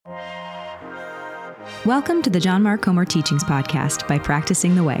Welcome to the John Mark Comer Teachings Podcast by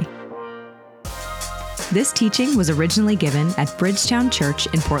Practicing the Way. This teaching was originally given at Bridgetown Church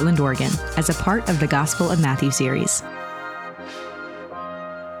in Portland, Oregon, as a part of the Gospel of Matthew series.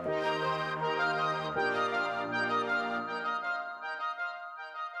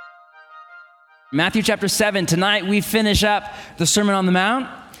 Matthew chapter 7. Tonight we finish up the Sermon on the Mount.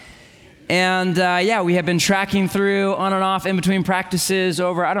 And we have been tracking through on and off in between practices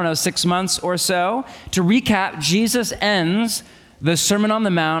over, 6 months or so. To recap, Jesus ends the Sermon on the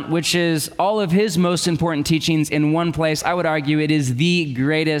Mount, which is all of his most important teachings in one place. I would argue it is the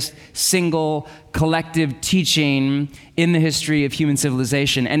greatest single collective teaching in the history of human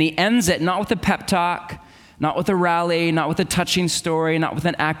civilization. And he ends it not with a pep talk, not with a rally, not with a touching story, not with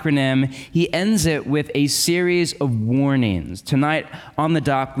an acronym. He ends it with a series of warnings. Tonight on the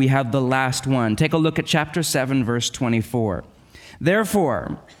dock, we have the last one. Take a look at chapter 7, verse 24.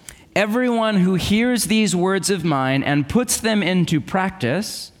 Therefore, everyone who hears these words of mine and puts them into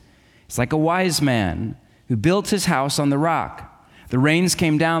practice is like a wise man who built his house on the rock. The rains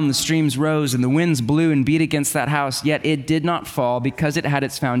came down, the streams rose, and the winds blew and beat against that house, yet it did not fall because it had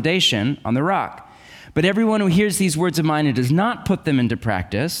its foundation on the rock. But everyone who hears these words of mine and does not put them into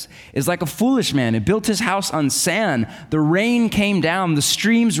practice is like a foolish man who built his house on sand. The rain came down, the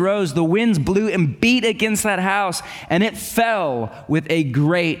streams rose, the winds blew and beat against that house, and it fell with a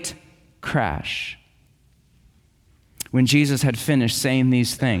great crash. When Jesus had finished saying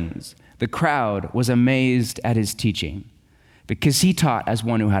these things, the crowd was amazed at his teaching, because he taught as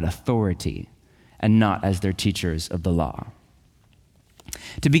one who had authority and not as their teachers of the law.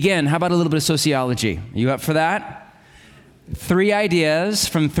 To begin, how about a little bit of sociology? Are you up for that? 3 ideas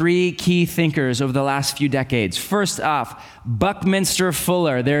from 3 key thinkers over the last few decades. First off, Buckminster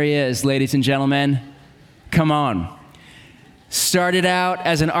Fuller. There he is, ladies and gentlemen. Come on. Started out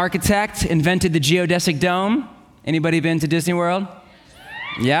as an architect, invented the geodesic dome. Anybody been to Disney World?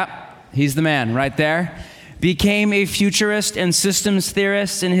 Yep, he's the man right there. Became a futurist and systems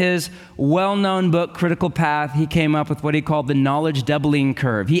theorist. In his well-known book, Critical Path, he came up with what he called the knowledge doubling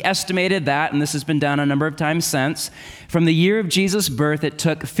curve. He estimated that, and this has been done a number of times since, from the year of Jesus' birth, it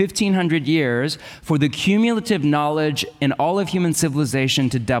took 1,500 years for the cumulative knowledge in all of human civilization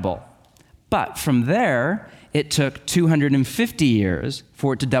to double. But from there, it took 250 years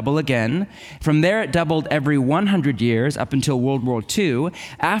for it to double again. From there, it doubled every 100 years up until World War II.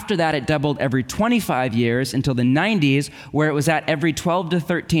 After that, it doubled every 25 years until the 90s, where it was at every 12 to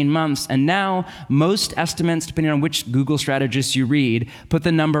 13 months. And now, most estimates, depending on which Google strategist you read, put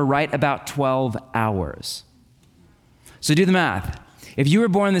the number right about 12 hours. So do the math. If you were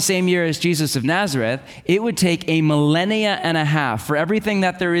born the same year as Jesus of Nazareth, it would take a millennia and a half for everything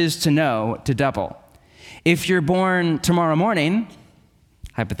that there is to know to double. If you're born tomorrow morning,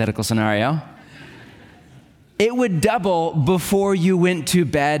 hypothetical scenario, it would double before you went to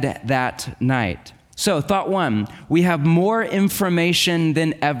bed that night. So, thought 1, we have more information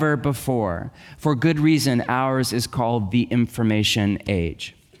than ever before. For good reason, ours is called the information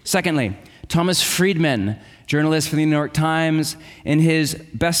age. Secondly, Thomas Friedman, journalist for the New York Times, in his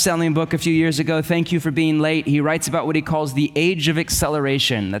best-selling book a few years ago, Thank You for Being Late, he writes about what he calls the age of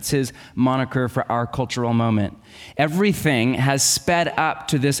acceleration. That's his moniker for our cultural moment. Everything has sped up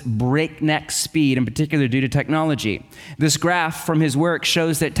to this breakneck speed, in particular due to technology. This graph from his work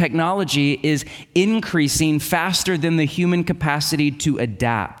shows that technology is increasing faster than the human capacity to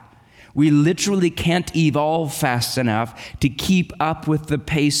adapt. We literally can't evolve fast enough to keep up with the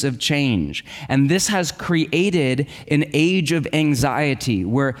pace of change. And this has created an age of anxiety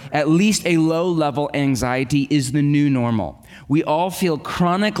where at least a low-level anxiety is the new normal. We all feel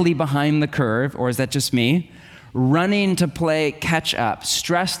chronically behind the curve, or is that just me? Running to play catch up,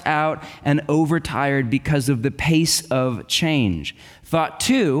 stressed out and overtired because of the pace of change. Thought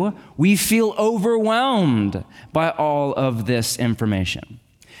 2, we feel overwhelmed by all of this information.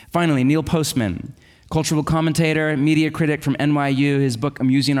 Finally, Neil Postman, cultural commentator, media critic from NYU. His book,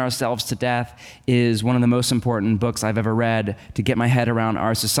 Amusing Ourselves to Death, is one of the most important books I've ever read to get my head around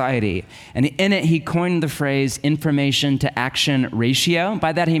our society. And in it, he coined the phrase information to action ratio.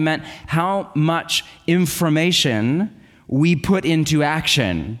 By that, he meant how much information we put into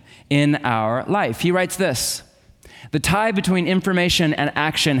action in our life. He writes this: the tie between information and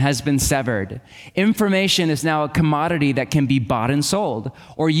action has been severed. Information is now a commodity that can be bought and sold,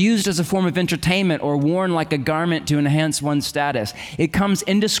 or used as a form of entertainment, or worn like a garment to enhance one's status. It comes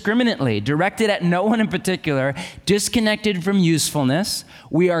indiscriminately, directed at no one in particular, disconnected from usefulness.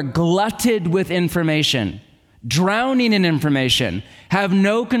 We are glutted with information, drowning in information, have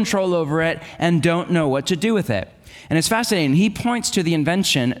no control over it, and don't know what to do with it. And it's fascinating. He points to the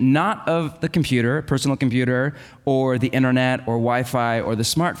invention not of the computer, personal computer, or the internet, or Wi-Fi, or the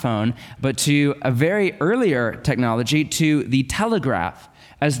smartphone, but to a very earlier technology, to the telegraph,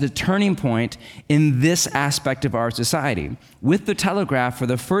 as the turning point in this aspect of our society. With the telegraph, for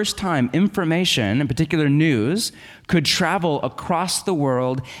the first time, information, in particular news, could travel across the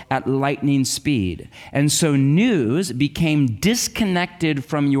world at lightning speed. And so news became disconnected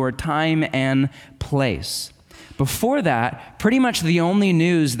from your time and place. Before that, pretty much the only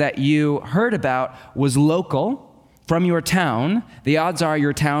news that you heard about was local, from your town. The odds are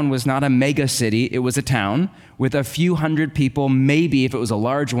your town was not a mega city, it was a town with a few hundred people, maybe if it was a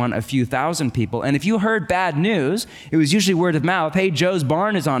large one, a few thousand people. And if you heard bad news, it was usually word of mouth. Hey, Joe's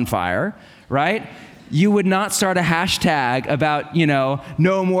barn is on fire, right? You would not start a hashtag about,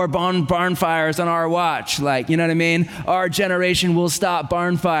 no more barn fires on our watch. Like, you know what I mean? Our generation will stop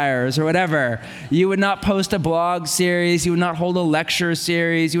barn fires or whatever. You would not post a blog series. You would not hold a lecture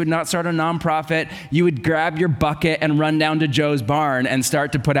series. You would not start a nonprofit. You would grab your bucket and run down to Joe's barn and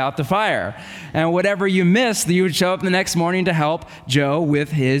start to put out the fire. And whatever you missed, you would show up the next morning to help Joe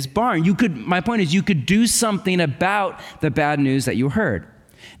with his barn. My point is, you could do something about the bad news that you heard.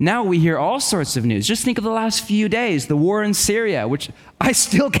 Now we hear all sorts of news. Just think of the last few days, the war in Syria, which I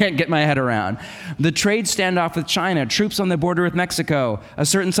still can't get my head around. The trade standoff with China, troops on the border with Mexico, a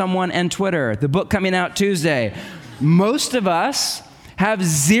certain someone and Twitter, the book coming out Tuesday. Most of us have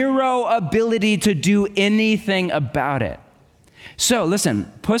zero ability to do anything about it. So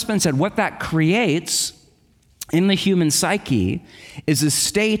listen, Postman said what that creates in the human psyche is a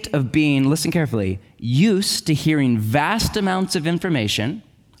state of being, listen carefully, used to hearing vast amounts of information,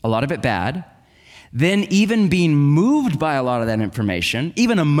 a lot of it bad, then even being moved by a lot of that information,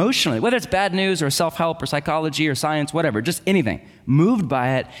 even emotionally, whether it's bad news or self-help or psychology or science, whatever, just anything, moved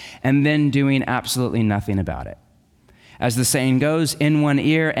by it, and then doing absolutely nothing about it. As the saying goes, in one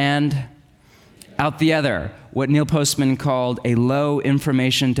ear and out the other, what Neil Postman called a low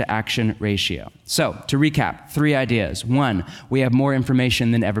information to action ratio. So, to recap, 3 ideas. 1, we have more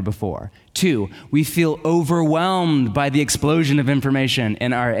information than ever before. 2, we feel overwhelmed by the explosion of information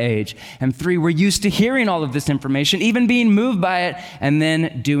in our age. And 3, we're used to hearing all of this information, even being moved by it, and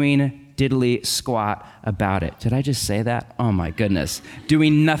then doing diddly squat about it. Did I just say that? Oh my goodness.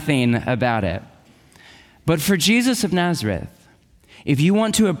 Doing nothing about it. But for Jesus of Nazareth, if you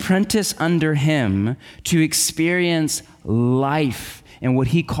want to apprentice under him to experience life in what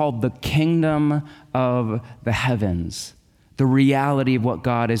he called the kingdom of the heavens, the reality of what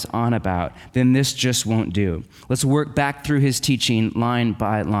God is on about, then this just won't do. Let's work back through his teaching line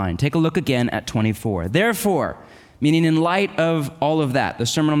by line. Take a look again at 24. Therefore, meaning in light of all of that, the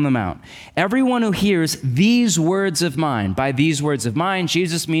Sermon on the Mount, everyone who hears these words of mine, by these words of mine,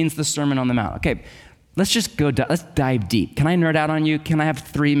 Jesus means the Sermon on the Mount. Okay. Let's dive deep. Can I nerd out on you? Can I have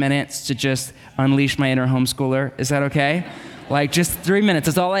 3 minutes to just unleash my inner homeschooler? Is that okay? Like just 3 minutes,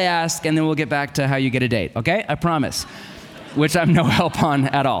 that's all I ask, and then we'll get back to how you get a date, okay? I promise, which I'm no help on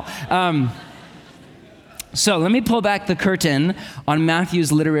at all. So let me pull back the curtain on Matthew's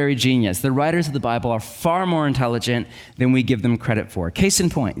literary genius. The writers of the Bible are far more intelligent than we give them credit for. Case in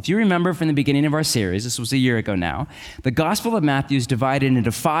point, if you remember from the beginning of our series, this was a year ago now, the Gospel of Matthew is divided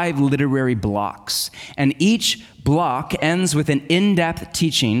into 5 literary blocks, and each block ends with an in-depth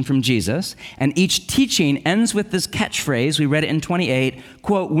teaching from Jesus, and each teaching ends with this catchphrase, we read it in 28,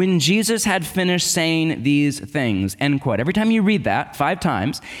 quote, when Jesus had finished saying these things, end quote. Every time you read that 5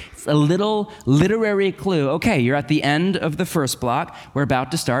 times, it's a little literary clue. Okay, you're at the end of the first block. We're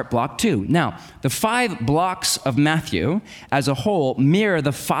about to start block 2. Now, the 5 blocks of Matthew as a whole mirror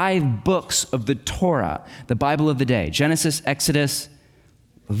the 5 books of the Torah, the Bible of the day, Genesis, Exodus,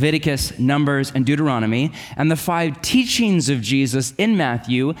 Leviticus, Numbers, and Deuteronomy, and the 5 teachings of Jesus in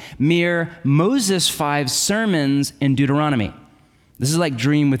Matthew mirror Moses' 5 sermons in Deuteronomy. This is like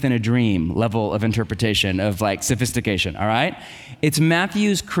dream within a dream level of interpretation of like sophistication, all right? It's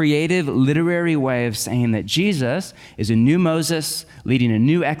Matthew's creative literary way of saying that Jesus is a new Moses, leading a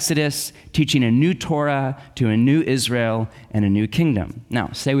new Exodus, teaching a new Torah to a new Israel and a new kingdom.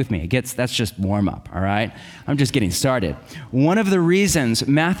 Now, stay with me. That's just warm up, all right? I'm just getting started. One of the reasons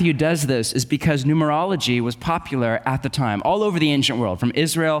Matthew does this is because numerology was popular at the time, all over the ancient world, from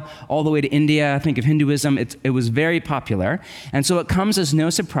Israel all the way to India. Think of Hinduism. It was very popular. And so it comes as no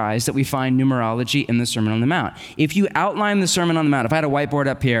surprise that we find numerology in the Sermon on the Mount. If you outline the Sermon on the Mount, if I had a whiteboard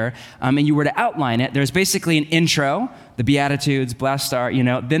up here and you were to outline it, there's basically an intro, the Beatitudes, blessed are,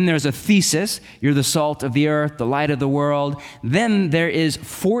 Then there's a thesis. You're the salt of the earth, the light of the world. Then there is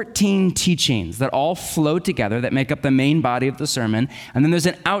 14 teachings that all flow together that make up the main body of the sermon. And then there's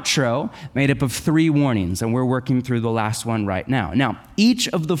an outro made up of 3 warnings, and we're working through the last one right now. Now, each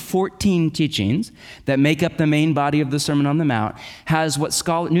of the 14 teachings that make up the main body of the Sermon on the Mount has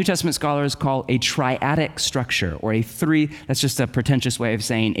what New Testament scholars call a triadic structure, or that's just a pretentious way of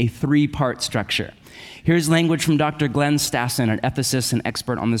saying a 3-part structure. Here's language from Dr. Glenn Stassen, an ethicist and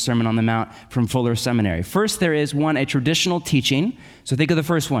expert on the Sermon on the Mount from Fuller Seminary. First, there is a traditional teaching. So think of the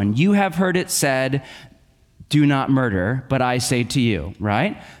first one. You have heard it said, do not murder, but I say to you,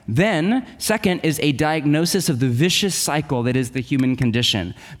 right? Then, second is a diagnosis of the vicious cycle that is the human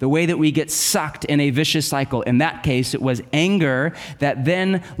condition, the way that we get sucked in a vicious cycle. In that case, it was anger that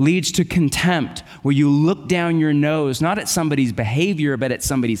then leads to contempt, where you look down your nose, not at somebody's behavior, but at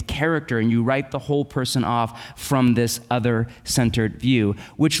somebody's character, and you write the whole person off from this other-centered view,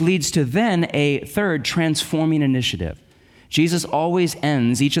 which leads to then a third transforming initiative. Jesus always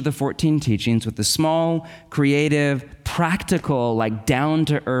ends each of the 14 teachings with a small, creative, practical,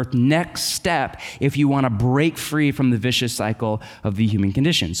 down-to-earth next step if you want to break free from the vicious cycle of the human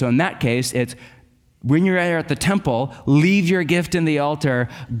condition. So in that case, it's when you're at the temple, leave your gift in the altar,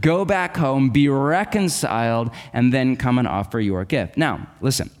 go back home, be reconciled, and then come and offer your gift. Now,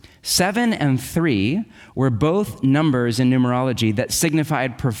 listen. 7 and 3 were both numbers in numerology that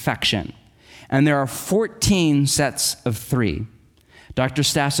signified perfection. And there are 14 sets of 3. Dr.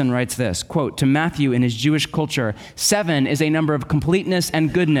 Stassen writes this, quote, to Matthew in his Jewish culture, 7 is a number of completeness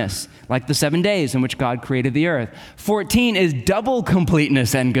and goodness, like the 7 days in which God created the earth. 14 is double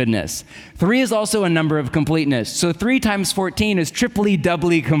completeness and goodness. 3 is also a number of completeness. So 3 times 14 is triply,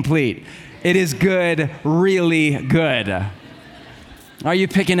 doubly complete. It is good, really good. Are you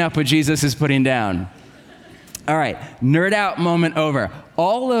picking up what Jesus is putting down? All right, nerd out moment over.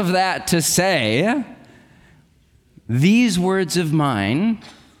 All of that to say, these words of mine,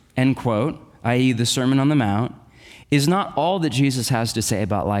 end quote, i.e. the Sermon on the Mount, is not all that Jesus has to say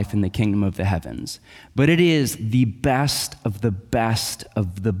about life in the kingdom of the heavens, but it is the best of the best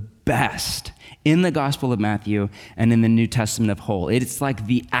of the best in the Gospel of Matthew and in the New Testament of whole. It's like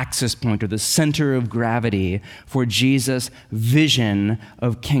the axis point or the center of gravity for Jesus' vision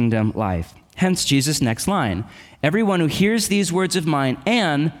of kingdom life. Hence Jesus' next line, everyone who hears these words of mine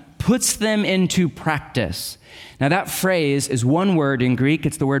and puts them into practice. Now that phrase is one word in Greek.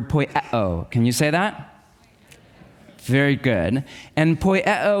 It's the word poieo. Can you say that? Very good. And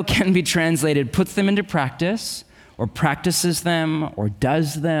poieo can be translated puts them into practice, or practices them, or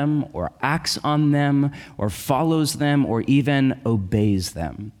does them, or acts on them, or follows them, or even obeys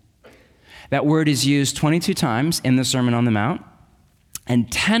them. That word is used 22 times in the Sermon on the Mount. And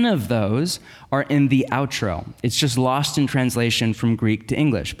 10 of those are in the outro. It's just lost in translation from Greek to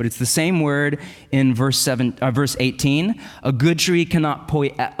English. But it's the same word in verse 18. A good tree cannot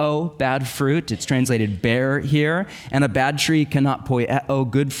poieo bad fruit. It's translated bear here. And a bad tree cannot poieo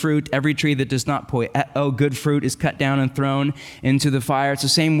good fruit. Every tree that does not poieo good fruit is cut down and thrown into the fire. It's the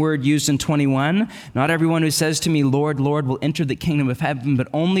same word used in 21. Not everyone who says to me, Lord, Lord, will enter the kingdom of heaven, but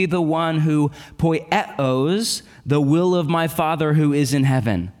only the one who poieos the will of my Father who is in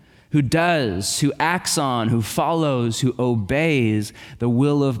heaven, who does, who acts on, who follows, who obeys the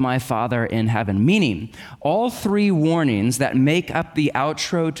will of my Father in heaven. Meaning, all 3 warnings that make up the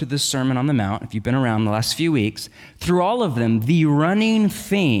outro to the Sermon on the Mount, if you've been around the last few weeks, through all of them, the running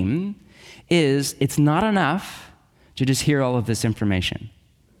theme is it's not enough to just hear all of this information.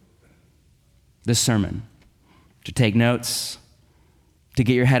 The sermon, to take notes, to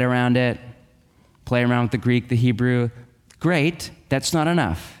get your head around it, play around with the Greek, the Hebrew. Great, that's not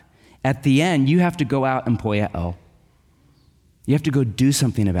enough. At the end, you have to go out and poieo. You have to go do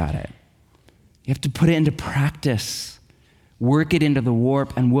something about it. You have to put it into practice. Work it into the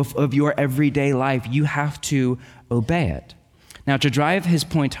warp and woof of your everyday life. You have to obey it. Now, to drive his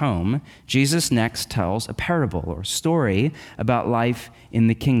point home, Jesus next tells a parable or story about life in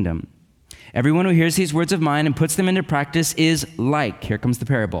the kingdom. Everyone who hears these words of mine and puts them into practice is like, here comes the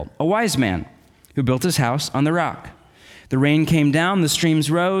parable, a wise man who built his house on the rock. The rain came down, the streams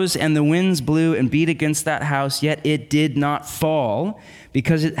rose, and the winds blew and beat against that house, yet it did not fall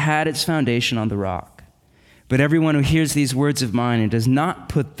because it had its foundation on the rock. But everyone who hears these words of mine and does not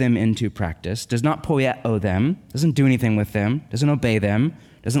put them into practice, does not poieo them, doesn't do anything with them, doesn't obey them,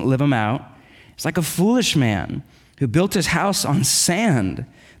 doesn't live them out, it's like a foolish man who built his house on sand.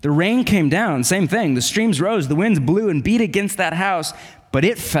 The rain came down, same thing. The streams rose, the winds blew and beat against that house, but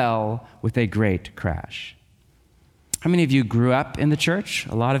it fell with a great crash. How many of you grew up in the church?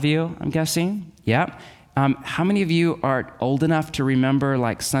 A lot of you, I'm guessing. Yeah. How many of you are old enough to remember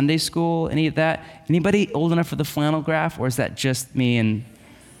like Sunday school, any of that? Anybody old enough for the flannel graph, or is that just me? And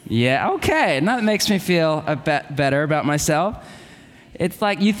yeah, okay, now that makes me feel a bit better about myself. It's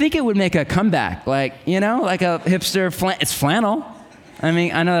like, you think it would make a comeback, like a hipster, it's flannel. I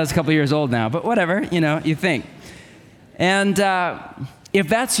mean, I know that's a couple years old now, but whatever, you think. And if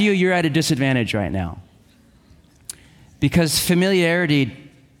that's you, you're at a disadvantage right now. Because familiarity,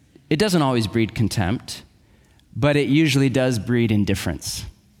 it doesn't always breed contempt, but it usually does breed indifference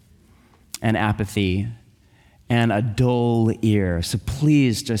and apathy and a dull ear. So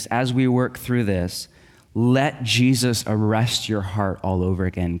please, just as we work through this, let Jesus arrest your heart all over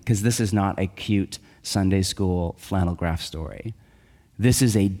again, because this is not a cute Sunday school flannel graph story. This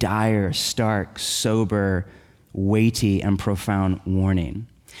is a dire, stark, sober, weighty, and profound warning.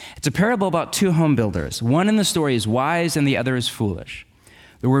 It's a parable about two home builders. One in the story is wise and the other is foolish.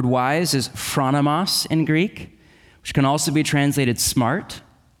 The word wise is phronimos in Greek, which can also be translated smart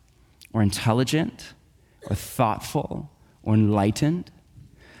or intelligent or thoughtful or enlightened.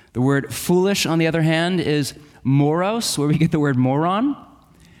 The word foolish, on the other hand, is moros, where we get the word moron.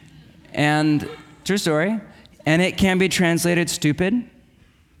 And, true story, and it can be translated stupid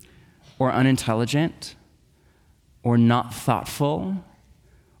or unintelligent or not thoughtful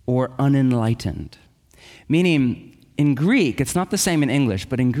or unenlightened. Meaning, in Greek, it's not the same in English,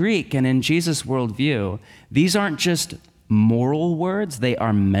 but in Greek and in Jesus' worldview, these aren't just moral words, they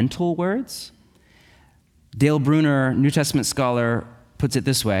are mental words. Dale Bruner, New Testament scholar, puts it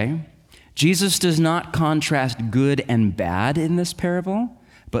this way: Jesus does not contrast good and bad in this parable,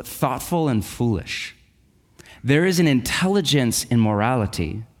 but thoughtful and foolish. There is an intelligence in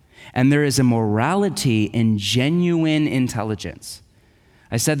morality, and there is a morality in genuine intelligence.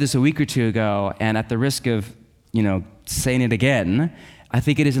 I said this a week or two ago, and at the risk of, saying it again, I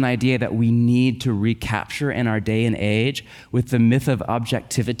think it is an idea that we need to recapture in our day and age with the myth of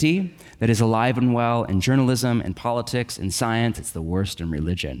objectivity that is alive and well in journalism, in politics, in science. It's the worst in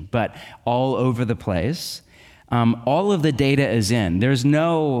religion, but all over the place. All of the data is in. There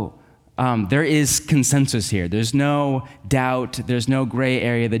is consensus here. There's no doubt. There's no gray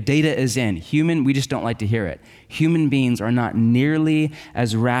area. The data is in. We just don't like to hear it. Human beings are not nearly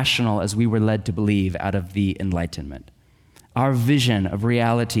as rational as we were led to believe out of the Enlightenment. Our vision of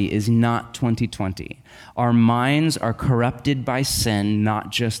reality is not 2020. Our minds are corrupted by sin,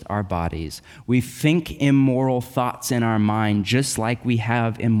 not just our bodies. We think immoral thoughts in our mind just like we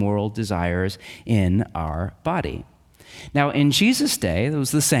have immoral desires in our body. Now, in Jesus' day, it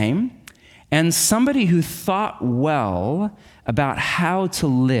was the same. And somebody who thought well about how to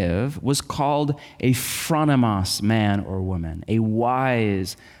live was called a phronimos man or woman, a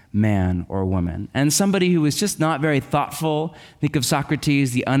wise man or woman. And somebody who was just not very thoughtful. Think of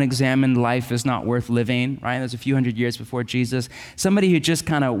Socrates, the unexamined life is not worth living, right? That was a few hundred years before Jesus. Somebody who just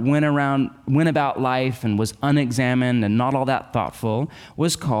kind of went about life and was unexamined and not all that thoughtful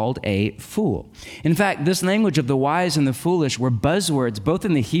was called a fool. In fact, this language of the wise and the foolish were buzzwords both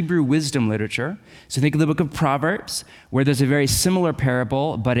in the Hebrew wisdom literature. So think of the book of Proverbs, where there's a very similar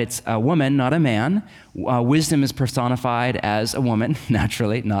parable, but it's a woman, not a man. Wisdom is personified as a woman,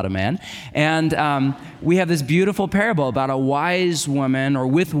 naturally, not a man. And we have this beautiful parable about a wise woman, or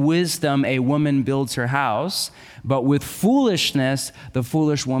with wisdom, a woman builds her house, but with foolishness, the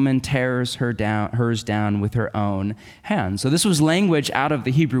foolish woman tears hers down with her own hands. So this was language out of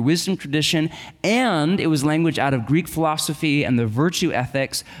the Hebrew wisdom tradition, and it was language out of Greek philosophy and the virtue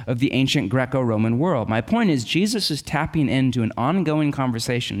ethics of the ancient Greco-Roman world. My point is, Jesus is tapping into an ongoing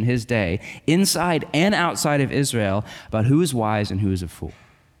conversation in his day, inside and outside of Israel, about who is wise and who is a fool,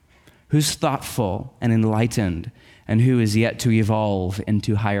 who's thoughtful and enlightened, and who is yet to evolve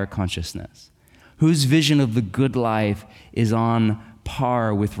into higher consciousness, whose vision of the good life is on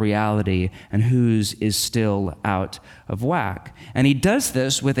par with reality, and whose is still out of whack. And he does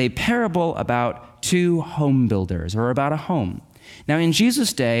this with a parable about two home builders, or about a home. Now, in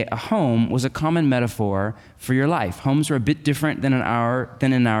Jesus' day, a home was a common metaphor for your life. Homes were a bit different than in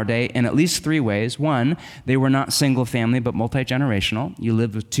our day in at least three ways. One, they were not single family, but multi-generational. You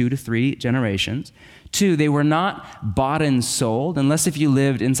lived with 2 to 3 generations. Two, they were not bought and sold, unless if you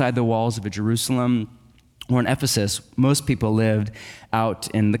lived inside the walls of a Jerusalem or in Ephesus. Most people lived out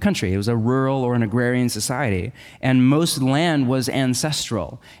in the country. It was a rural or an agrarian society, and most land was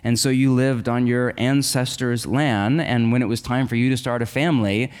ancestral. And so you lived on your ancestors' land, and when it was time for you to start a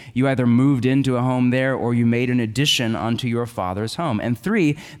family, you either moved into a home there or you made an addition onto your father's home. And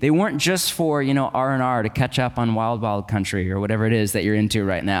three, they weren't just for, R&R to catch up on Wild Wild Country or whatever it is that you're into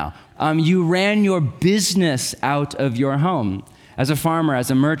right now. You ran your business out of your home. as a farmer,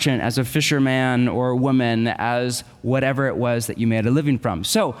 as a merchant, as a fisherman or woman, as whatever it was that you made a living from.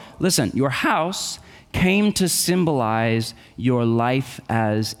 So listen, your house came to symbolize your life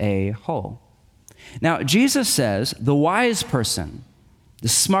as a whole. Now, Jesus says the wise person, the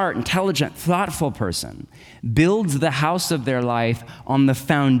smart, intelligent, thoughtful person, builds the house of their life on the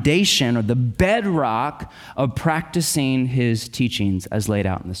foundation or the bedrock of practicing his teachings as laid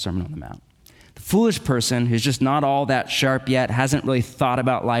out in the Sermon on the Mount. The foolish person who's just not all that sharp yet, hasn't really thought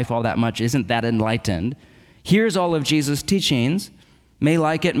about life all that much, isn't that enlightened, hears all of Jesus' teachings, may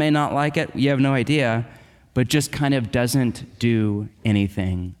like it, may not like it, you have no idea, but just kind of doesn't do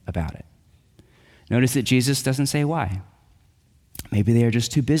anything about it. Notice that Jesus doesn't say why. Maybe they are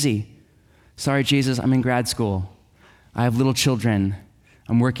just too busy. Sorry, Jesus, I'm in grad school. I have little children.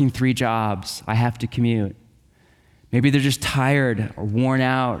 I'm working 3 jobs. I have to commute. Maybe they're just tired or worn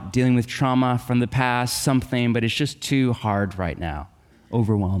out, dealing with trauma from the past, something, but it's just too hard right now,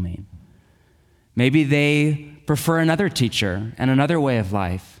 overwhelming. Maybe they prefer another teacher and another way of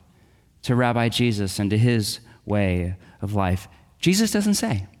life to Rabbi Jesus and to his way of life. Jesus doesn't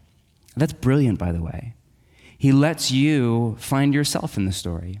say. That's brilliant, by the way. He lets you find yourself in the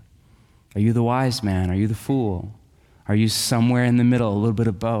story. Are you the wise man? Are you the fool? Are you somewhere in the middle, a little bit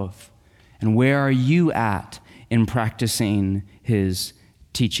of both? And where are you at in practicing his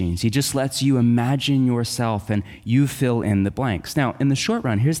teachings? He just lets you imagine yourself and you fill in the blanks. Now, in the short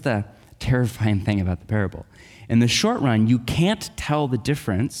run, here's the terrifying thing about the parable. In the short run, you can't tell the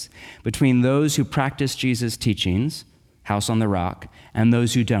difference between those who practice Jesus' teachings, house on the rock, and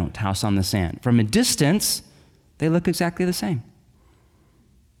those who don't, house on the sand. From a distance, they look exactly the same.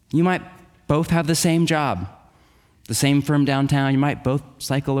 You might both have the same job, the same firm downtown. You might both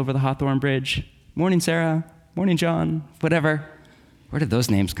cycle over the Hawthorne Bridge. Morning, Sarah. Morning, John. Whatever. Where did those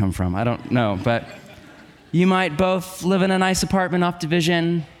names come from? I don't know. But you might both live in a nice apartment off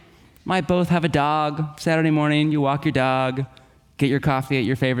Division. Might both have a dog. Saturday morning, you walk your dog, get your coffee at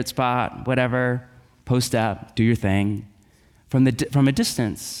your favorite spot, whatever. Post up, do your thing. From a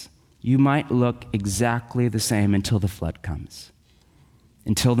distance, you might look exactly the same until the flood comes,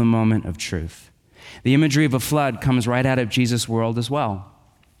 until the moment of truth. The imagery of a flood comes right out of Jesus' world as well.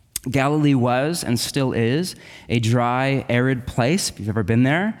 Galilee was and still is a dry, arid place, if you've ever been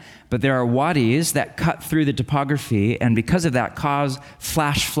there, but there are wadis that cut through the topography and because of that cause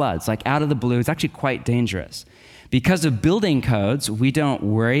flash floods, like out of the blue. It's actually quite dangerous. Because of building codes, we don't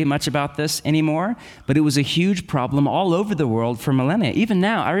worry much about this anymore, but it was a huge problem all over the world for millennia. Even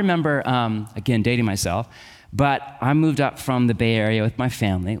now, I remember, again, dating myself, but I moved up from the Bay Area with my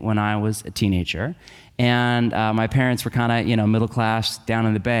family when I was a teenager, and my parents were kind of, middle class down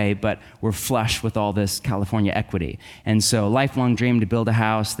in the Bay, but were flush with all this California equity. And so lifelong dream to build a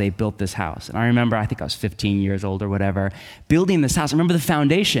house, they built this house. And I remember, I think I was 15 years old or whatever, building this house. I remember the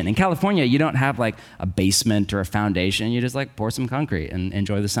foundation. In California, you don't have like a basement or a foundation. You just like pour some concrete and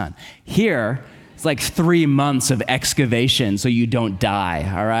enjoy the sun. Here, it's like 3 months of excavation so you don't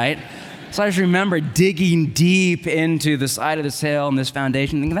die, all right? So I just remember digging deep into the side of this hill and this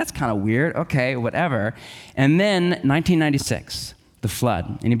foundation, thinking, that's kind of weird. Okay, whatever. And then 1996, the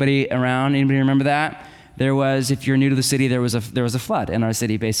flood. Anybody around? Anybody remember that? There was, if you're new to the city, there was a flood in our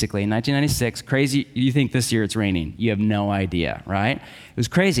city, basically. In 1996, crazy. You think this year it's raining. You have no idea, right? It was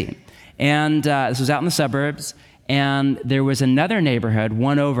crazy. And this was out in the suburbs. And there was another neighborhood,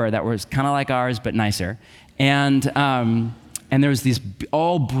 one over, that was kind of like ours, but nicer. And there was these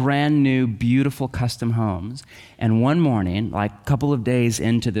all brand new, beautiful custom homes. And one morning, like a couple of days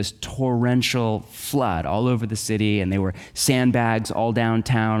into this torrential flood all over the city, and they were sandbags all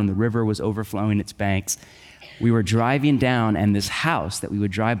downtown, and the river was overflowing its banks, we were driving down, and this house that we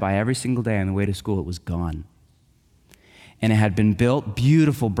would drive by every single day on the way to school, it was gone. And it had been built,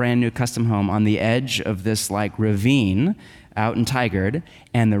 beautiful, brand new custom home on the edge of this like ravine out in Tigard,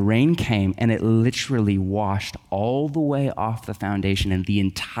 and the rain came and it literally washed all the way off the foundation, and the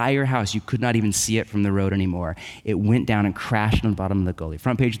entire house, you could not even see it from the road anymore. It went down and crashed on the bottom of the gully.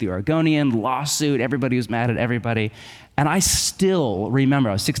 Front page of the Oregonian, lawsuit, everybody was mad at everybody. And I still remember,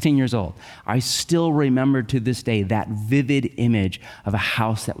 I was 16 years old, I still remember to this day that vivid image of a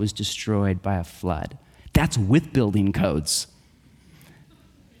house that was destroyed by a flood. That's with building codes.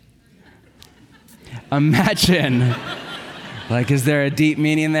 Imagine. Like, is there a deep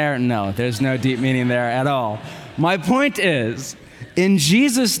meaning there? No, there's no deep meaning there at all. My point is, in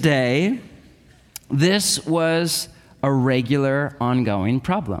Jesus' day, this was a regular, ongoing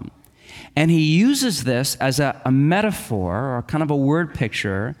problem. And he uses this as a metaphor, or kind of a word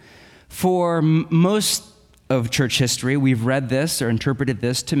picture, for most of church history. We've read this or interpreted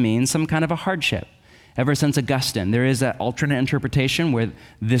this to mean some kind of a hardship. Ever since Augustine, there is an alternate interpretation where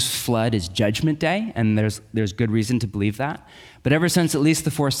this flood is Judgment Day, and there's good reason to believe that. But ever since at least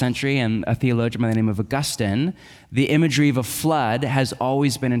the 4th century, and a theologian by the name of Augustine, the imagery of a flood has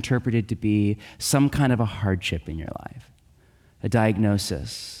always been interpreted to be some kind of a hardship in your life, a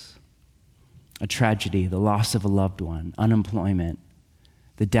diagnosis, a tragedy, the loss of a loved one, unemployment,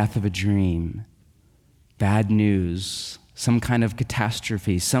 the death of a dream, bad news, some kind of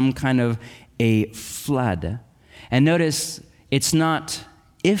catastrophe, some kind of a flood. And notice, it's not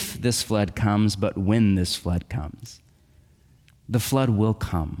if this flood comes, but when this flood comes. The flood will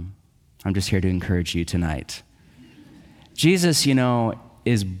come. I'm just here to encourage you tonight. Jesus,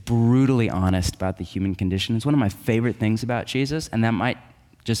 is brutally honest about the human condition. It's one of my favorite things about Jesus, and that might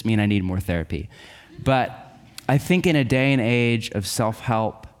just mean I need more therapy. But I think in a day and age of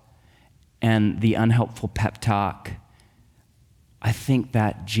self-help and the unhelpful pep talk, I think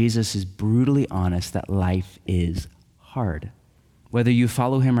that Jesus is brutally honest that life is hard, whether you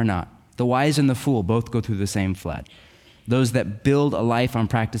follow him or not. The wise and the fool both go through the same flood. Those that build a life on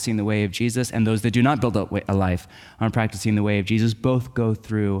practicing the way of Jesus and those that do not build a life on practicing the way of Jesus both go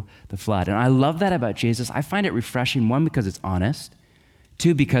through the flood. And I love that about Jesus. I find it refreshing, one, because it's honest,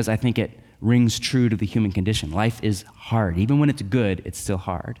 two, because I think it rings true to the human condition. Life is hard. Even when it's good, it's still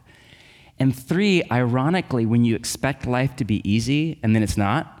hard. And three, ironically, when you expect life to be easy and then it's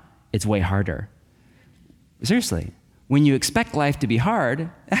not, it's way harder. Seriously. When you expect life to be hard,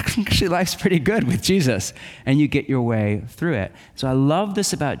 actually life's pretty good with Jesus, and you get your way through it. So I love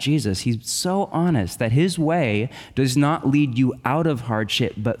this about Jesus. He's so honest that his way does not lead you out of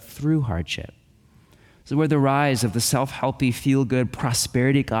hardship, but through hardship. So we're the rise of the self-helpy, feel-good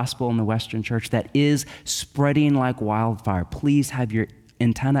prosperity gospel in the Western church that is spreading like wildfire. Please have your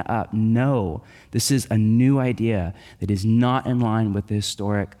antenna up. No, this is a new idea that is not in line with the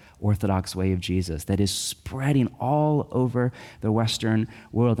historic Orthodox way of Jesus, that is spreading all over the Western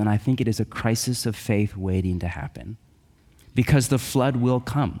world. And I think it is a crisis of faith waiting to happen, because the flood will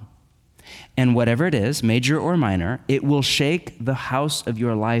come. And whatever it is, major or minor, it will shake the house of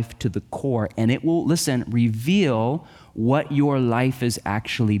your life to the core, and it will, reveal what your life is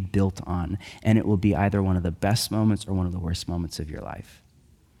actually built on. And it will be either one of the best moments or one of the worst moments of your life.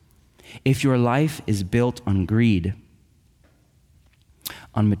 If your life is built on greed,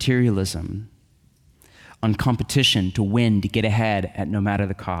 on materialism, on competition to win, to get ahead at no matter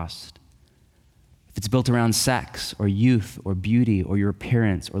the cost, if it's built around sex or youth or beauty or your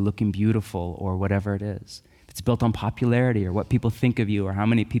appearance or looking beautiful or whatever it is, if it's built on popularity or what people think of you or how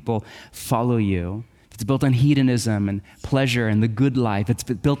many people follow you, if it's built on hedonism and pleasure and the good life, if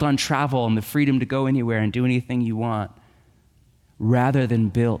it's built on travel and the freedom to go anywhere and do anything you want, rather than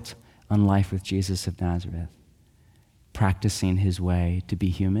built on life with Jesus of Nazareth, practicing his way to be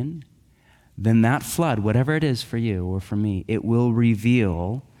human, then that flood, whatever it is for you or for me, it will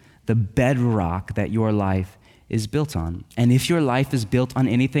reveal the bedrock that your life is built on. And if your life is built on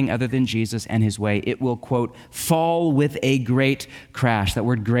anything other than Jesus and his way, it will, quote, fall with a great crash. That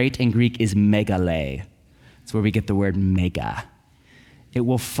word great in Greek is megale. That's where we get the word mega. It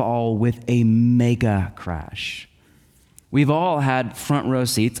will fall with a mega crash. We've all had front row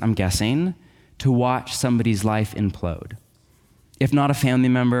seats, I'm guessing, to watch somebody's life implode. If not a family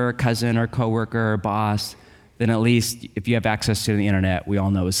member, cousin, or coworker, or boss, then at least if you have access to the internet, we all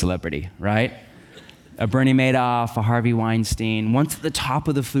know a celebrity, right? A Bernie Madoff, a Harvey Weinstein, once at the top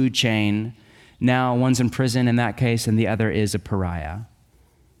of the food chain, now one's in prison in that case, and the other is a pariah.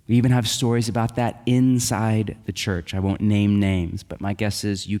 We even have stories about that inside the church. I won't name names, but my guess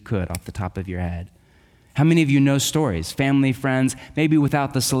is you could off the top of your head. How many of you know stories, family, friends, maybe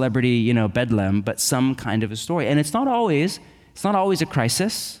without the celebrity, bedlam, but some kind of a story? And it's not always a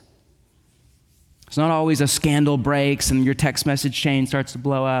crisis. It's not always a scandal breaks and your text message chain starts to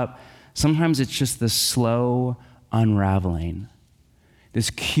blow up. Sometimes it's just the slow unraveling, this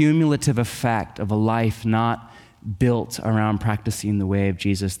cumulative effect of a life not built around practicing the way of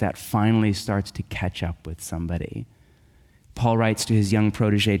Jesus that finally starts to catch up with somebody. Paul writes to his young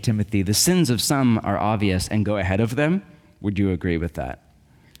protege, Timothy, the sins of some are obvious and go ahead of them. Would you agree with that?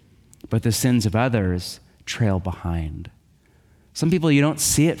 But the sins of others trail behind. Some people, you don't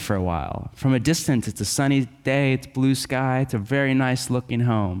see it for a while. From a distance, it's a sunny day, it's blue sky, it's a very nice looking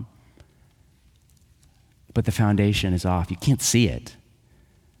home. But the foundation is off. You can't see it,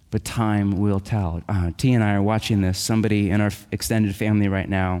 but time will tell. T and I are watching this, somebody in our extended family right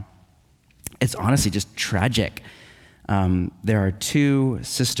now. It's honestly just tragic. There are two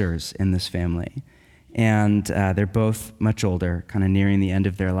sisters in this family, and they're both much older, kind of nearing the end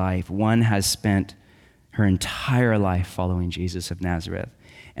of their life. One has spent her entire life following Jesus of Nazareth,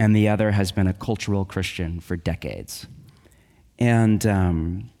 and the other has been a cultural Christian for decades.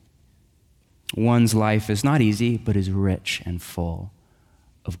 And one's life is not easy, but is rich and full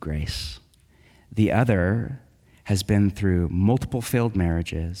of grace. The other has been through multiple failed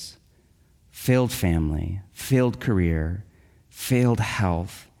marriages, failed family, failed career, failed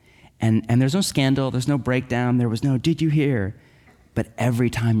health, and there's no scandal, there's no breakdown, there was no, did you hear? But every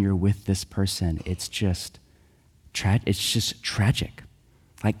time you're with this person, it's just tragic.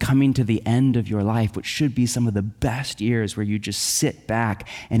 Like coming to the end of your life, which should be some of the best years where you just sit back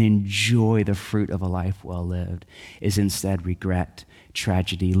and enjoy the fruit of a life well lived, is instead regret,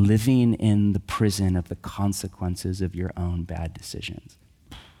 tragedy, living in the prison of the consequences of your own bad decisions.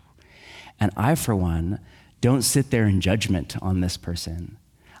 And I, for one, don't sit there in judgment on this person.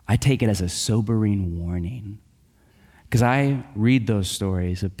 I take it as a sobering warning. Because I read those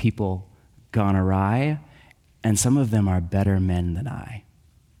stories of people gone awry, and some of them are better men than I.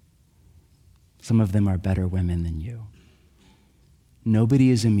 Some of them are better women than you.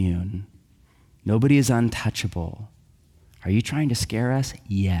 Nobody is immune. Nobody is untouchable. Are you trying to scare us?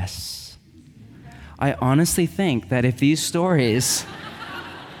 Yes. I honestly think that if these stories,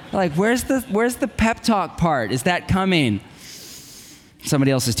 like, where's the pep talk part? Is that coming?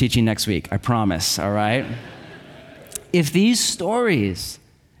 Somebody else is teaching next week, I promise, all right? If these stories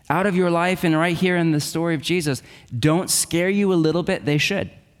out of your life and right here in the story of Jesus don't scare you a little bit, they should.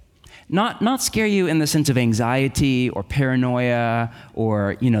 Not scare you in the sense of anxiety or paranoia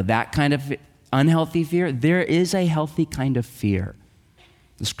or, that kind of unhealthy fear. There is a healthy kind of fear.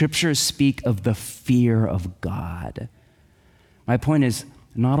 The scriptures speak of the fear of God. My point is,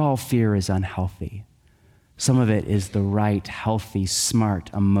 not all fear is unhealthy. Some of it is the right, healthy, smart,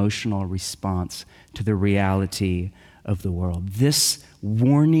 emotional response to the reality of the world. This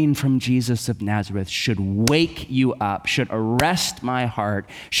warning from Jesus of Nazareth should wake you up, should arrest my heart,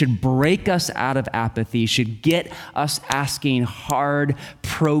 should break us out of apathy, should get us asking hard,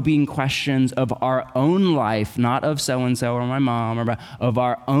 probing questions of our own life, not of so-and-so or my mom, or of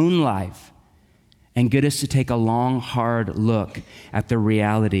our own life, and get us to take a long, hard look at the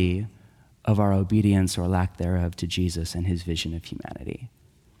reality of our obedience or lack thereof to Jesus and his vision of humanity.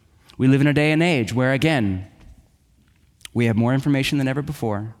 We live in a day and age where, again, we have more information than ever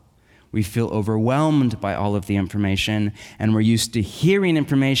before. We feel overwhelmed by all of the information, and we're used to hearing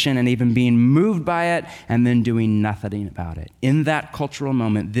information and even being moved by it and then doing nothing about it. In that cultural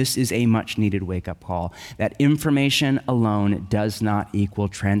moment, this is a much needed wake-up call that information alone does not equal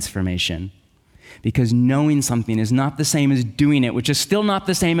transformation. Because knowing something is not the same as doing it, which is still not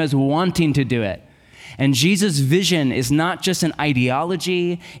the same as wanting to do it. And Jesus' vision is not just an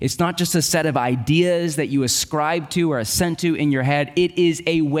ideology. It's not just a set of ideas that you ascribe to or assent to in your head. It is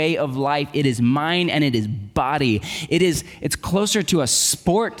a way of life. It is mind and it is body. It's closer to a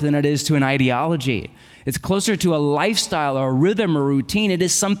sport than it is to an ideology. It's closer to a lifestyle or a rhythm or routine. It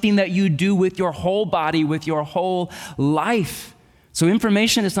is something that you do with your whole body, with your whole life. So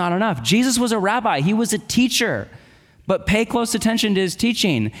information is not enough. Jesus was a rabbi. He was a teacher. But pay close attention to his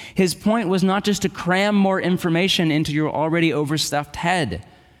teaching. His point was not just to cram more information into your already overstuffed head.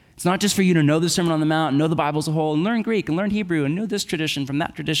 It's not just for you to know the Sermon on the Mount, know the Bible as a whole, and learn Greek and learn Hebrew and know this tradition from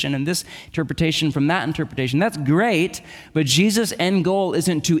that tradition and this interpretation from that interpretation. That's great, but Jesus' end goal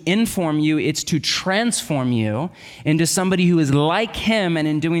isn't to inform you, it's to transform you into somebody who is like him, and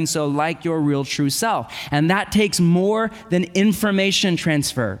in doing so, like your real true self. And that takes more than information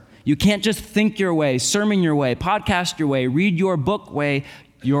transfer. You can't just think your way, sermon your way, podcast your way, read your book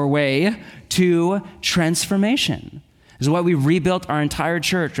your way to transformation. This is why we've rebuilt our entire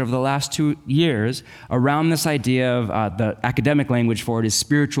church over the last 2 years around this idea of the academic language for it is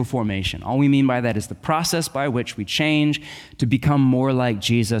spiritual formation. All we mean by that is the process by which we change to become more like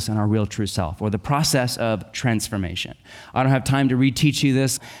Jesus and our real true self, or the process of transformation. I don't have time to reteach you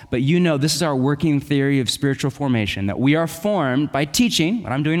this, but this is our working theory of spiritual formation, that we are formed by teaching,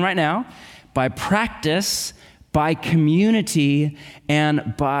 what I'm doing right now, by practice, by community,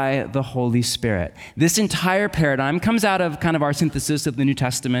 and by the Holy Spirit. This entire paradigm comes out of kind of our synthesis of the New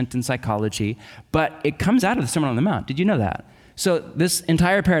Testament and psychology, but it comes out of the Sermon on the Mount. Did you know that? So this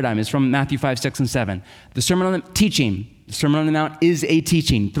entire paradigm is from Matthew 5, 6, and 7. The Sermon on the teaching, the Sermon on the Mount is a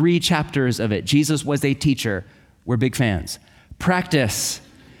teaching, 3 chapters of it. Jesus was a teacher. We're big fans. Practice.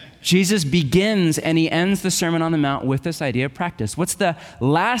 Jesus begins and he ends the Sermon on the Mount with this idea of practice. What's the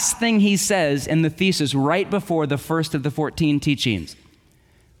last thing he says in the thesis right before the first of the 14 teachings?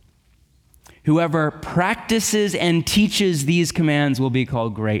 Whoever practices and teaches these commands will be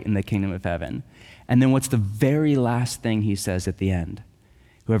called great in the kingdom of heaven. And then what's the very last thing he says at the end?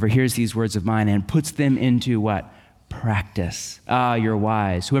 Whoever hears these words of mine and puts them into what? practice. Ah, you're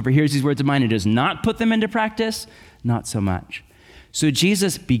wise. Whoever hears these words of mine and does not put them into practice, not so much. So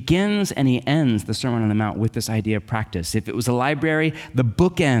Jesus begins and he ends the Sermon on the Mount with this idea of practice. If it was a library, the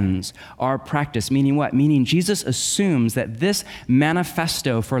bookends are practice, meaning what? Meaning Jesus assumes that this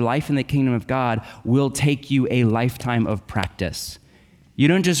manifesto for life in the kingdom of God will take you a lifetime of practice. You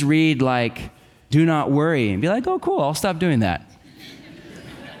don't just read like, do not worry, and be like, oh, cool, I'll stop doing that.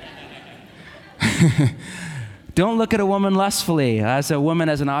 Don't look at a woman lustfully as a woman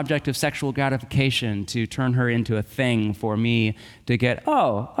as an object of sexual gratification to turn her into a thing for me to get,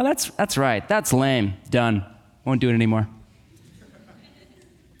 that's right, that's lame, done, won't do it anymore.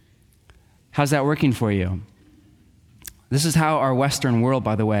 How's that working for you? This is how our Western world,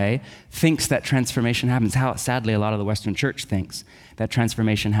 by the way, thinks that transformation happens, how sadly a lot of the Western church thinks that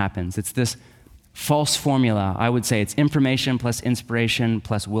transformation happens. It's this false formula. I would say it's information plus inspiration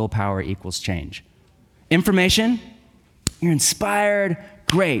plus willpower equals change. Information, you're inspired,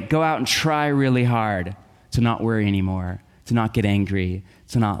 great. Go out and try really hard to not worry anymore, to not get angry,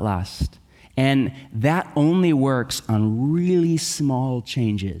 to not lust. And that only works on really small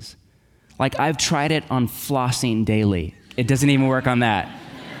changes. Like I've tried it on flossing daily. It doesn't even work on that.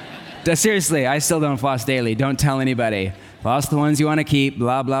 Seriously, I still don't floss daily. Don't tell anybody. Floss the ones you want to keep,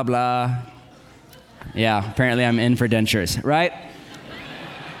 blah, blah, blah. Yeah, apparently I'm in for dentures, right?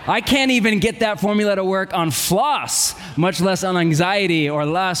 I can't even get that formula to work on floss, much less on anxiety or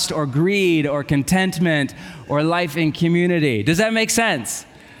lust or greed or contentment or life in community. Does that make sense?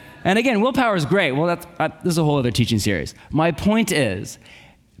 And again, willpower is great. Well, this is a whole other teaching series. My point is,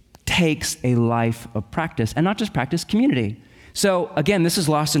 takes a life of practice, and not just practice, community. So again, this is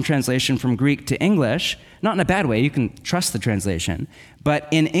lost in translation from Greek to English, not in a bad way, you can trust the translation, but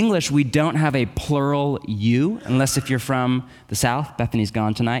in English we don't have a plural you, unless if you're from the South, Bethany's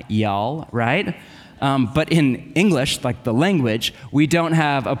gone tonight, y'all, right? But in English, like the language, we don't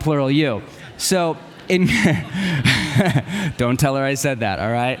have a plural you. So don't tell her I said that,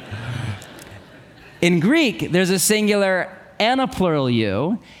 all right? In Greek, there's a singular and a plural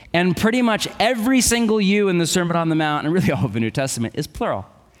you, and pretty much every single you in the Sermon on the Mount, and really all of the New Testament, is plural.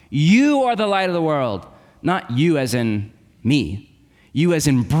 You are the light of the world. Not you as in me. You as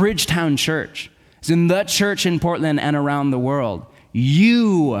in Bridgetown Church. As in the church in Portland and around the world.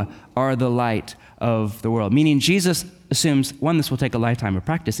 You are the light of the world. Meaning Jesus assumes, one, this will take a lifetime of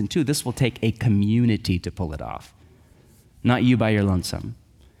practice, and two, this will take a community to pull it off. Not you by your lonesome.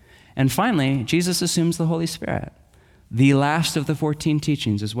 And finally, Jesus assumes the Holy Spirit. The last of the 14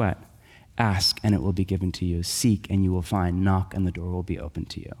 teachings is what? Ask and it will be given to you. Seek and you will find. Knock and the door will be open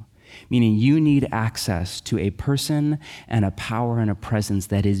to you. Meaning you need access to a person and a power and a presence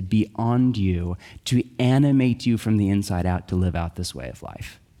that is beyond you to animate you from the inside out to live out this way of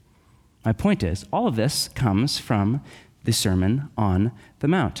life. My point is, all of this comes from the Sermon on the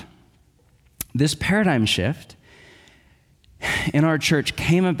Mount. This paradigm shift in our church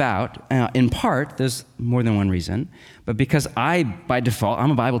came about, in part, there's more than one reason, but because by default, I'm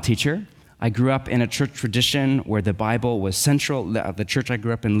a Bible teacher. I grew up in a church tradition where the Bible was central. The church I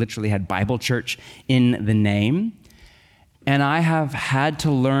grew up in literally had Bible church in the name. And I have had to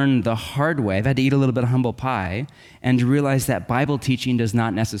learn the hard way. I've had to eat a little bit of humble pie and to realize that Bible teaching does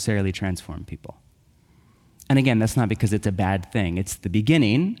not necessarily transform people. And again, that's not because it's a bad thing. It's the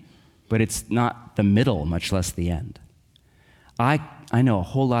beginning, but it's not the middle, much less the end. I know a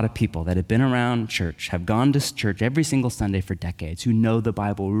whole lot of people that have been around church, have gone to church every single Sunday for decades, who know the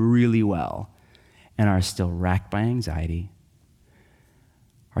Bible really well and are still racked by anxiety,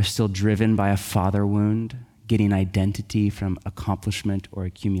 are still driven by a father wound, getting identity from accomplishment or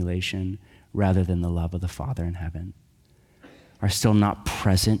accumulation rather than the love of the Father in heaven, are still not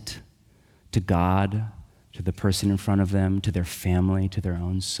present to God, to the person in front of them, to their family, to their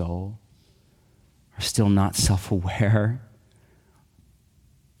own soul, are still not self-aware,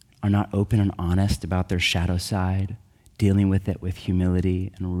 are not open and honest about their shadow side, dealing with it with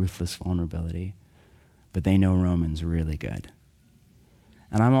humility and ruthless vulnerability. But they know Romans really good.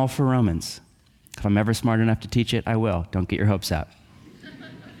 And I'm all for Romans. If I'm ever smart enough to teach it, I will. Don't get your hopes up.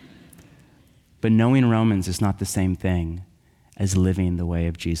 But knowing Romans is not the same thing as living the way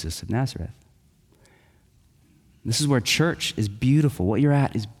of Jesus of Nazareth. This is where church is beautiful. What you're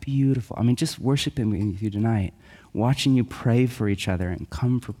at is beautiful. I mean, just worshiping with you tonight, watching you pray for each other and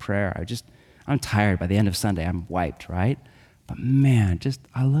come for prayer. I'm tired. By the end of Sunday, I'm wiped, right? But man,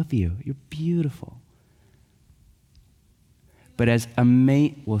 I love you. You're beautiful. But as a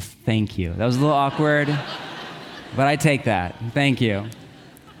mate, well, thank you. That was a little awkward, but I take that. Thank you.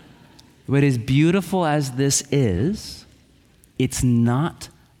 But as beautiful as this is, it's not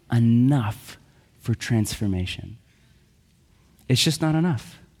enough for transformation. it's just not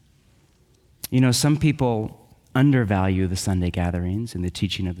enough. You know, some people undervalue the Sunday gatherings and the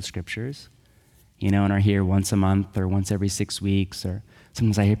teaching of the scriptures, you know, and are here once a month or once every 6 weeks, or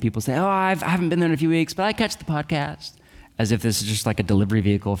sometimes I hear people say, I haven't been there in a few weeks, but I catch the podcast, as if this is just like a delivery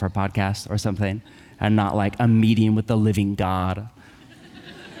vehicle for a podcast or something, and not like a meeting with the living God.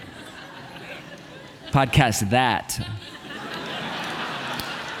 Podcast that.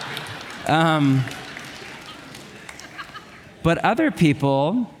 But other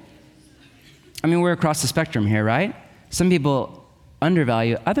people, I mean, we're across the spectrum here, right? Some people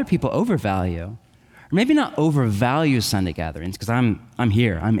undervalue, other people overvalue. Or maybe not overvalue Sunday gatherings, because I'm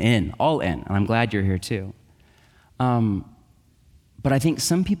here, I'm in, all in, and I'm glad you're here too. But I think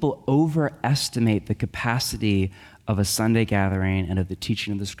some people overestimate the capacity of a Sunday gathering and of the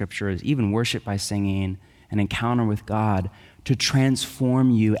teaching of the scriptures, even worship by singing, an encounter with God, to transform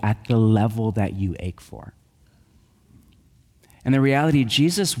you at the level that you ache for. And the reality,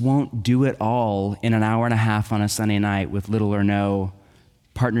 Jesus won't do it all in an hour and a half on a Sunday night with little or no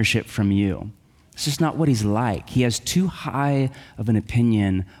partnership from you. It's just not what he's like. He has too high of an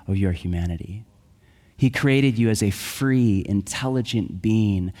opinion of your humanity. He created you as a free, intelligent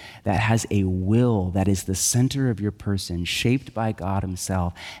being that has a will that is the center of your person, shaped by God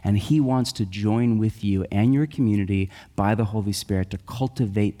himself. And he wants to join with you and your community by the Holy Spirit to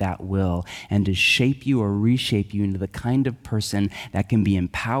cultivate that will and to shape you or reshape you into the kind of person that can be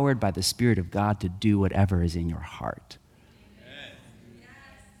empowered by the Spirit of God to do whatever is in your heart.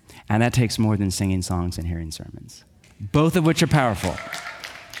 And that takes more than singing songs and hearing sermons, both of which are powerful.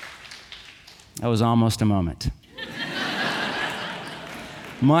 That was almost a moment.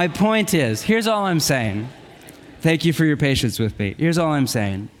 My point is, here's all I'm saying. Thank you for your patience with me. Here's all I'm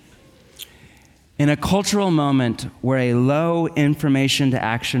saying. In a cultural moment where a low information to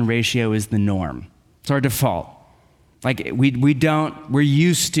action ratio is the norm, it's our default. Like we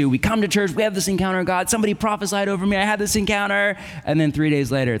come to church, we have this encounter with God, somebody prophesied over me, I had this encounter, and then 3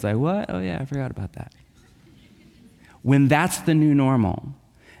 days later it's like, what? Oh yeah, I forgot about that. When that's the new normal,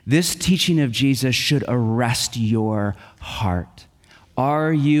 this teaching of Jesus should arrest your heart.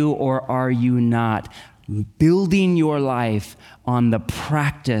 Are you or are you not building your life on the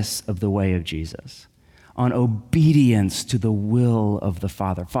practice of the way of Jesus, on obedience to the will of the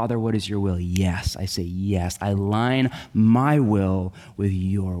Father? Father, what is your will? Yes, I say yes. I line my will with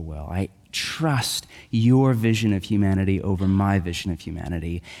your will. I trust your vision of humanity over my vision of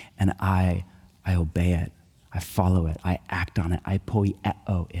humanity, and I obey it. I follow it. I act on it. I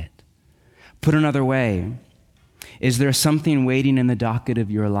poieo it. Put another way, is there something waiting in the docket of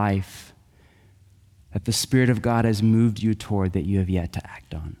your life that the Spirit of God has moved you toward that you have yet to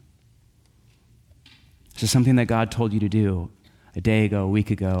act on? Is there something that God told you to do a day ago, a week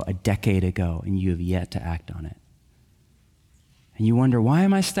ago, a decade ago, and you have yet to act on it? And you wonder, why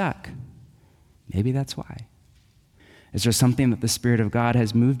am I stuck? Maybe that's why. Is there something that the Spirit of God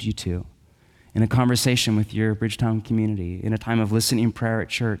has moved you to in a conversation with your Bridgetown community, in a time of listening prayer at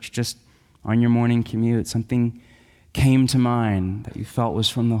church, just on your morning commute, something came to mind that you felt was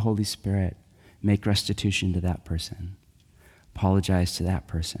from the Holy Spirit? Make restitution to that person. Apologize to that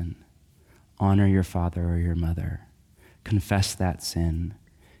person. Honor your father or your mother. Confess that sin.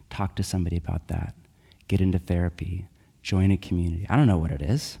 Talk to somebody about that. Get into therapy. Join a community. I don't know what it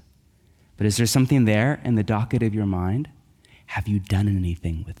is, but is there something there in the docket of your mind? Have you done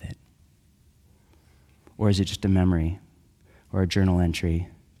anything with it? Or is it just a memory or a journal entry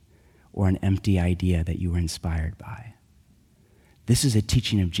or an empty idea that you were inspired by? This is a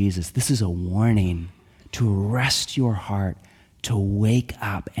teaching of Jesus. This is a warning to arrest your heart, to wake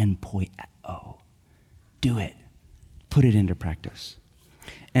up and poieo. Do it. Put it into practice.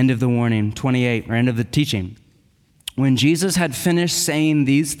 End of the warning, 28, or end of the teaching. When Jesus had finished saying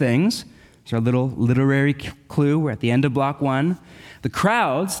these things, it's our little literary clue, we're at the end of block 1, the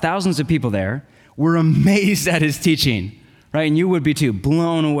crowds, thousands of people there, were amazed at his teaching, right? And you would be too,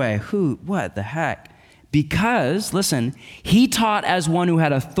 blown away. What the heck? Because, listen, he taught as one who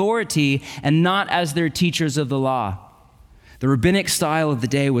had authority and not as their teachers of the law. The rabbinic style of the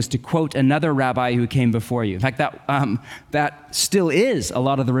day was to quote another rabbi who came before you. In fact, that still is a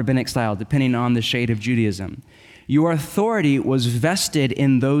lot of the rabbinic style, depending on the shade of Judaism. Your authority was vested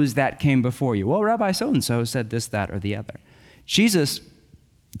in those that came before you. Well, Rabbi so-and-so said this, that, or the other. Jesus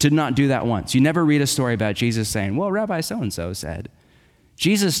did not do that once. You never read a story about Jesus saying, well, Rabbi so-and-so said.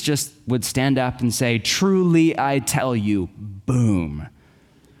 Jesus just would stand up and say, truly I tell you, boom.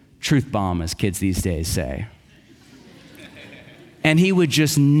 Truth bomb, as kids these days say. And he would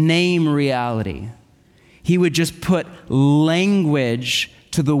just name reality. He would just put language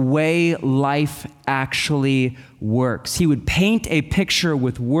to the way life actually works. He would paint a picture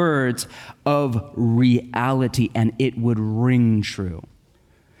with words of reality, and it would ring true.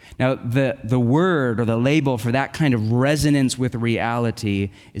 Now, the word or the label for that kind of resonance with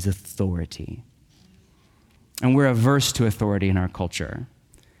reality is authority. And we're averse to authority in our culture.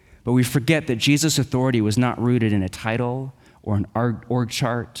 But we forget that Jesus' authority was not rooted in a title or an org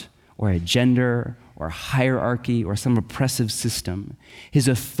chart or a gender or a hierarchy or some oppressive system. His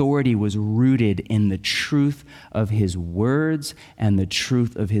authority was rooted in the truth of his words and the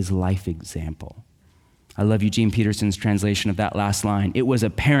truth of his life example. I love Eugene Peterson's translation of that last line. It was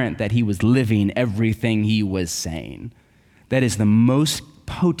apparent that he was living everything he was saying. That is the most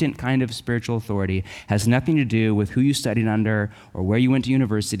potent kind of spiritual authority. Has nothing to do with who you studied under or where you went to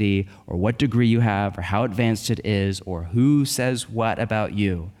university or what degree you have or how advanced it is or who says what about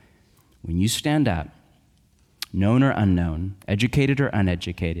you. When you stand up, known or unknown, educated or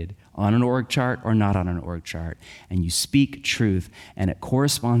uneducated, on an org chart or not on an org chart, and you speak truth and it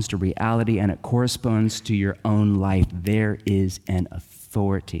corresponds to reality and it corresponds to your own life, there is an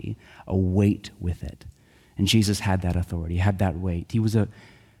authority, a weight with it. And Jesus had that authority, had that weight. He was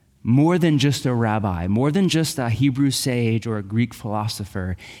more than just a rabbi, more than just a Hebrew sage or a Greek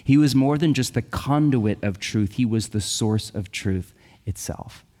philosopher. He was more than just the conduit of truth. He was the source of truth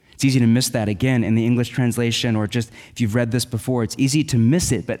itself. It's easy to miss that again in the English translation, or just if you've read this before, it's easy to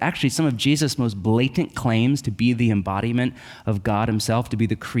miss it. But actually, some of Jesus' most blatant claims to be the embodiment of God himself, to be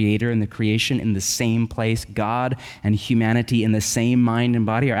the creator and the creation in the same place, God and humanity in the same mind and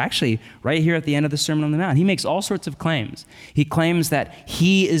body, are actually right here at the end of the Sermon on the Mount. He makes all sorts of claims. He claims that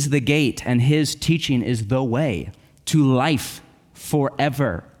he is the gate and his teaching is the way to life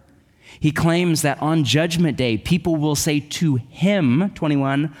forever. He claims that on Judgment Day, people will say to him,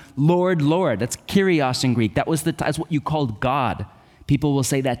 21, Lord, Lord. That's Kyrios in Greek. That's what you called God. People will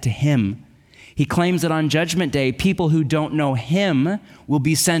say that to him. He claims that on Judgment Day, people who don't know him will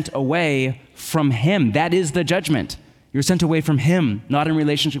be sent away from him. That is the judgment. You're sent away from him, not in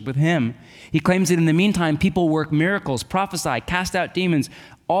relationship with him. He claims that in the meantime, people work miracles, prophesy, cast out demons,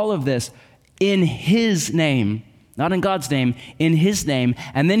 all of this in his name. Not in God's name, in his name.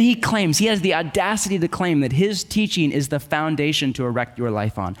 And then he has the audacity to claim that his teaching is the foundation to erect your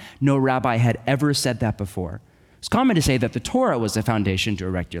life on. No rabbi had ever said that before. It's common to say that the Torah was the foundation to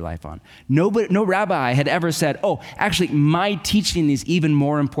erect your life on. No rabbi had ever said, oh, actually, my teaching is even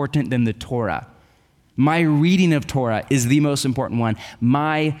more important than the Torah. My reading of Torah is the most important one.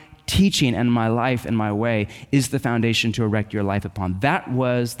 My teaching and my life and my way is the foundation to erect your life upon. That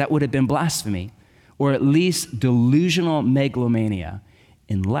would have been blasphemy, or at least delusional megalomania,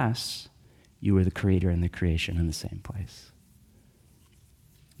 unless you were the creator and the creation in the same place.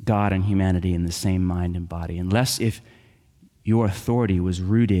 God and humanity in the same mind and body, unless if your authority was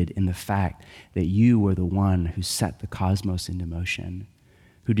rooted in the fact that you were the one who set the cosmos into motion,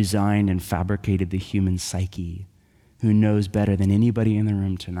 who designed and fabricated the human psyche, who knows better than anybody in the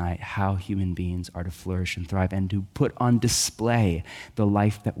room tonight how human beings are to flourish and thrive and to put on display the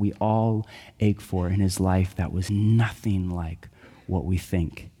life that we all ache for in his life that was nothing like what we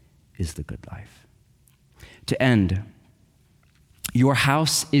think is the good life. To end, your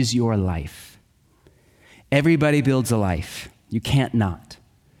house is your life. Everybody builds a life. You can't not.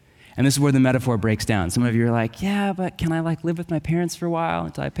 And this is where the metaphor breaks down. Some of you are like, yeah, but can I live with my parents for a while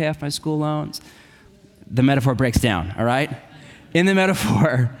until I pay off my school loans? The metaphor breaks down, all right? In the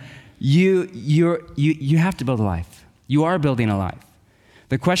metaphor, you have to build a life. You are building a life.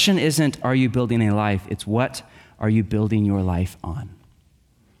 The question isn't, are you building a life? It's what are you building your life on?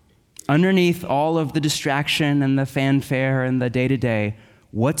 Underneath all of the distraction and the fanfare and the day-to-day,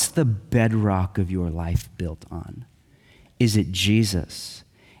 what's the bedrock of your life built on? Is it Jesus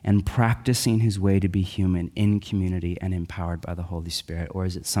and practicing his way to be human in community and empowered by the Holy Spirit? Or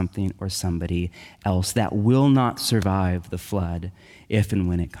is it something or somebody else that will not survive the flood if and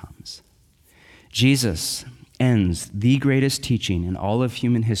when it comes? Jesus ends the greatest teaching in all of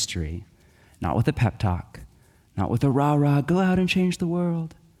human history, not with a pep talk, not with a rah-rah, go out and change the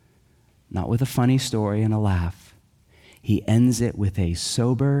world, not with a funny story and a laugh. He ends it with a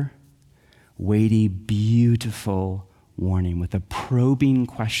sober, weighty, beautiful warning, with a probing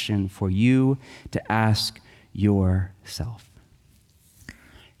question for you to ask yourself.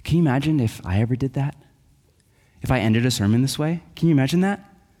 Can you imagine if I ever did that? If I ended a sermon this way? Can you imagine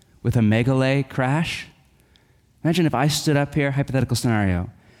that? With a megalay crash? Imagine if I stood up here, hypothetical scenario,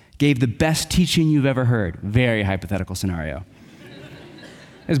 gave the best teaching you've ever heard. Very hypothetical scenario.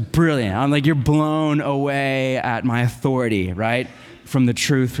 It's brilliant. I'm like, you're blown away at my authority, right? From the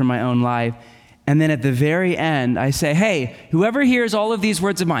truth, from my own life. And then at the very end, I say, hey, whoever hears all of these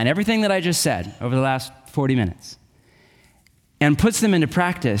words of mine, everything that I just said over the last 40 minutes, and puts them into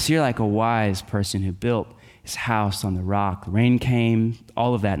practice, you're like a wise person who built his house on the rock. The rain came,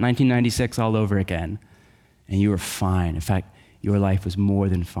 all of that, 1996 all over again. And you were fine. In fact, your life was more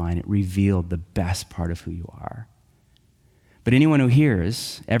than fine. It revealed the best part of who you are. But anyone who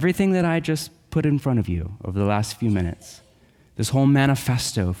hears everything that I just put in front of you over the last few minutes, this whole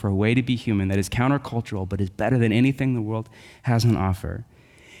manifesto for a way to be human that is countercultural but is better than anything the world has on offer,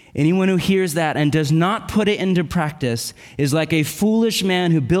 anyone who hears that and does not put it into practice is like a foolish man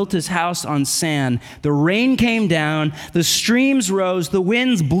who built his house on sand. The rain came down, the streams rose, the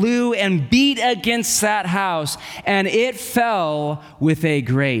winds blew and beat against that house, and it fell with a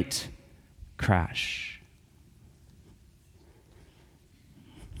great crash.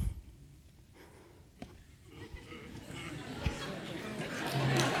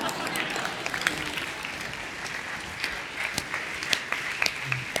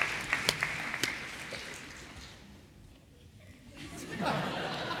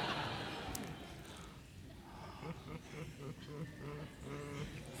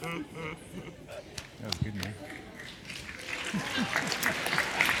 That was good, man.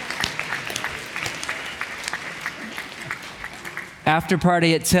 After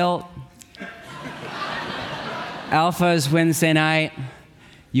party at Tilt. Alpha is Wednesday night.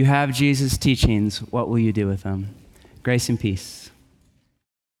 You have Jesus' teachings. What will you do with them? Grace and peace.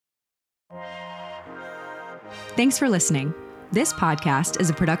 Thanks for listening. This podcast is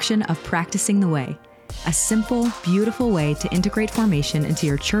a production of Practicing the Way, a simple, beautiful way to integrate formation into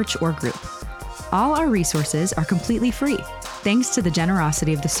your church or group. All our resources are completely free, thanks to the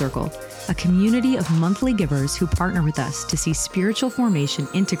generosity of The Circle, a community of monthly givers who partner with us to see spiritual formation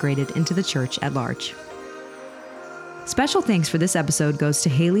integrated into the church at large. Special thanks for this episode goes to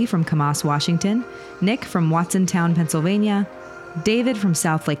Haley from Camas, Washington, Nick from Watsontown, Pennsylvania, David from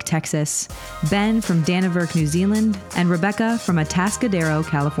Southlake, Texas, Ben from Dannevirke, New Zealand, and Rebecca from Atascadero,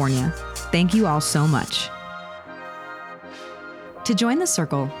 California. Thank you all so much. To join The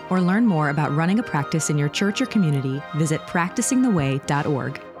Circle or learn more about running a practice in your church or community, visit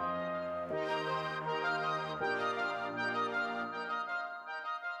practicingtheway.org.